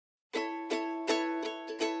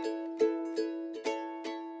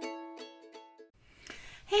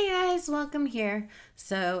guys, welcome here.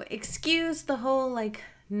 So, excuse the whole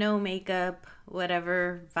no makeup,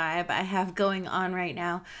 whatever vibe I have going on right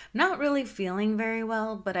now. I'm not really feeling very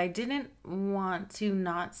well, but I didn't want to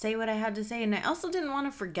not say what I had to say, and I also didn't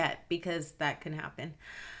want to forget because that can happen.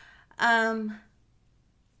 Um,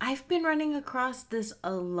 I've been running across this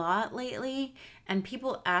a lot lately, and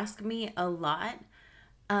people ask me a lot,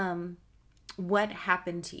 um, what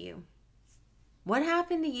happened to you? What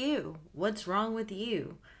happened to you? What's wrong with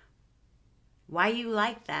you? Why you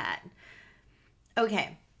like that?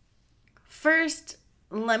 Okay, first,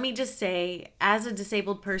 let me just say, as a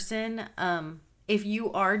disabled person, if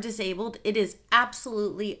you are disabled, it is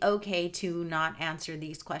absolutely okay to not answer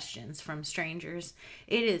these questions from strangers.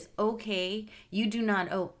 It is okay. You do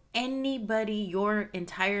not owe anybody your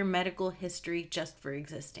entire medical history just for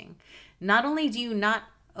existing. Not only do you not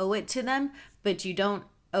owe it to them, but you don't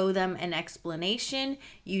owe them an explanation.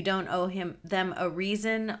 You don't owe them a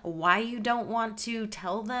reason why you don't want to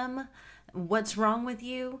tell them what's wrong with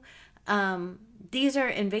you. These are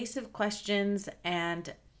invasive questions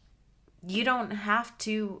and you don't have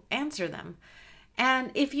to answer them.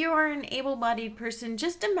 And if you are an able-bodied person,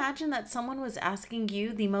 just imagine that someone was asking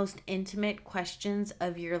you the most intimate questions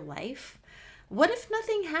of your life. What if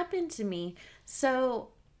nothing happened to me?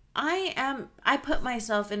 So I put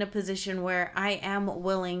myself in a position where I am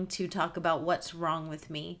willing to talk about what's wrong with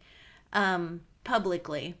me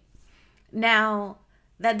publicly. Now,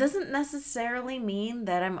 that doesn't necessarily mean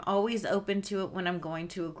that I'm always open to it when I'm going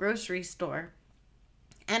to a grocery store.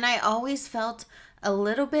 And I always felt a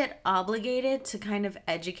little bit obligated to kind of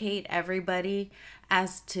educate everybody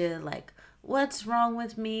as to what's wrong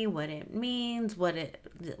with me, what it means, what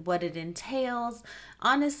it entails.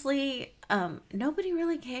 Honestly, nobody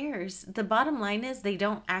really cares. The bottom line is they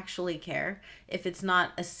don't actually care if it's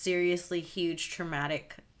not a seriously huge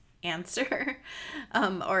traumatic answer,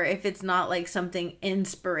 or if it's not something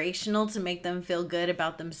inspirational to make them feel good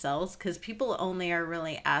about themselves, because people only are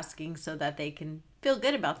really asking so that they can feel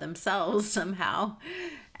good about themselves somehow.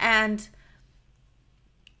 And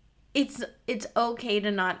it's okay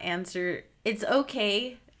to not answer. It's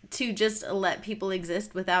okay to just let people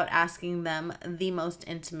exist without asking them the most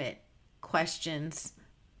intimate questions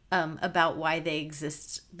about why they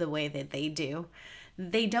exist the way that they do.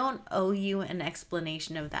 They don't owe you an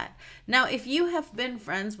explanation of that. Now, if you have been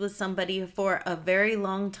friends with somebody for a very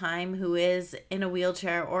long time who is in a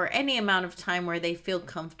wheelchair, or any amount of time where they feel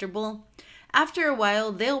comfortable, after a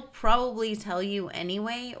while, they'll probably tell you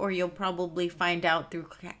anyway, or you'll probably find out through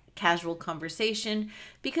casual conversation,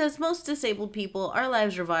 because most disabled people, our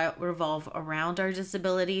lives revolve around our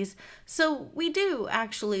disabilities. So we do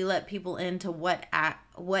actually let people into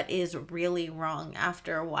what is really wrong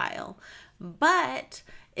after a while. But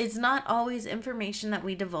it's not always information that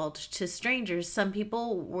we divulge to strangers. Some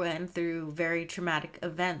people went through very traumatic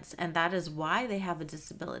events, and that is why they have a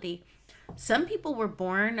disability. Some people were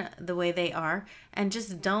born the way they are and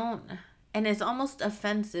just don't, and it's almost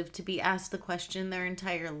offensive to be asked the question their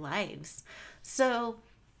entire lives. So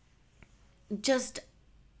just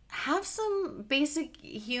have some basic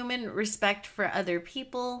human respect for other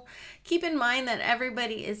people. Keep in mind that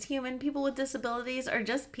everybody is human. People with disabilities are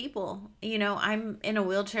just people. I'm in a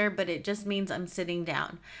wheelchair, but it just means I'm sitting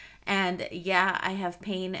down. And yeah, I have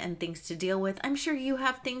pain and things to deal with. I'm sure you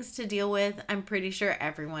have things to deal with. I'm pretty sure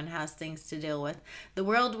everyone has things to deal with. The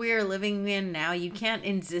world we are living in now, you can't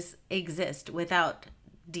exist without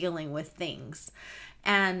dealing with things.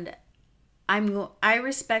 And I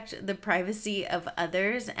respect the privacy of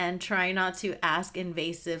others and try not to ask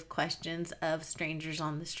invasive questions of strangers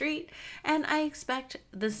on the street, and I expect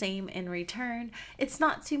the same in return. It's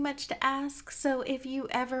not too much to ask, so if you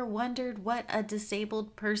ever wondered what a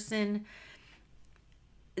disabled person's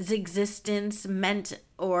existence meant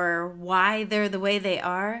or why they're the way they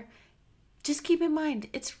are, just keep in mind,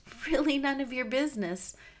 it's really none of your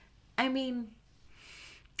business. I mean,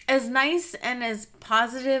 as nice and as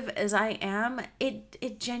positive as I am,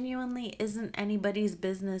 it genuinely isn't anybody's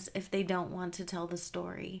business if they don't want to tell the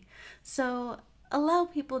story. So allow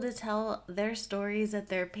people to tell their stories at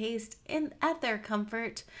their pace and at their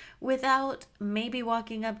comfort, without maybe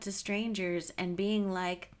walking up to strangers and being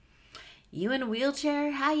like, "You in a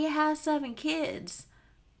wheelchair? How you have 7 kids?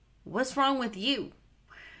 What's wrong with you?"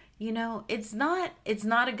 It's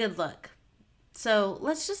not a good look. So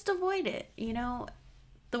let's just avoid it.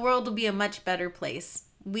 The world will be a much better place.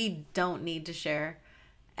 We don't need to share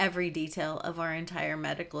every detail of our entire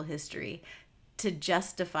medical history to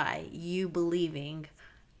justify you believing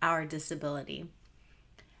our disability.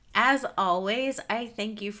 As always, I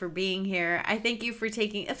thank you for being here. I thank you for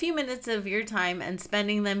taking a few minutes of your time and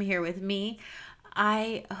spending them here with me.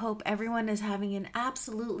 I hope everyone is having an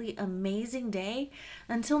absolutely amazing day.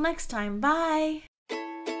 Until next time, bye.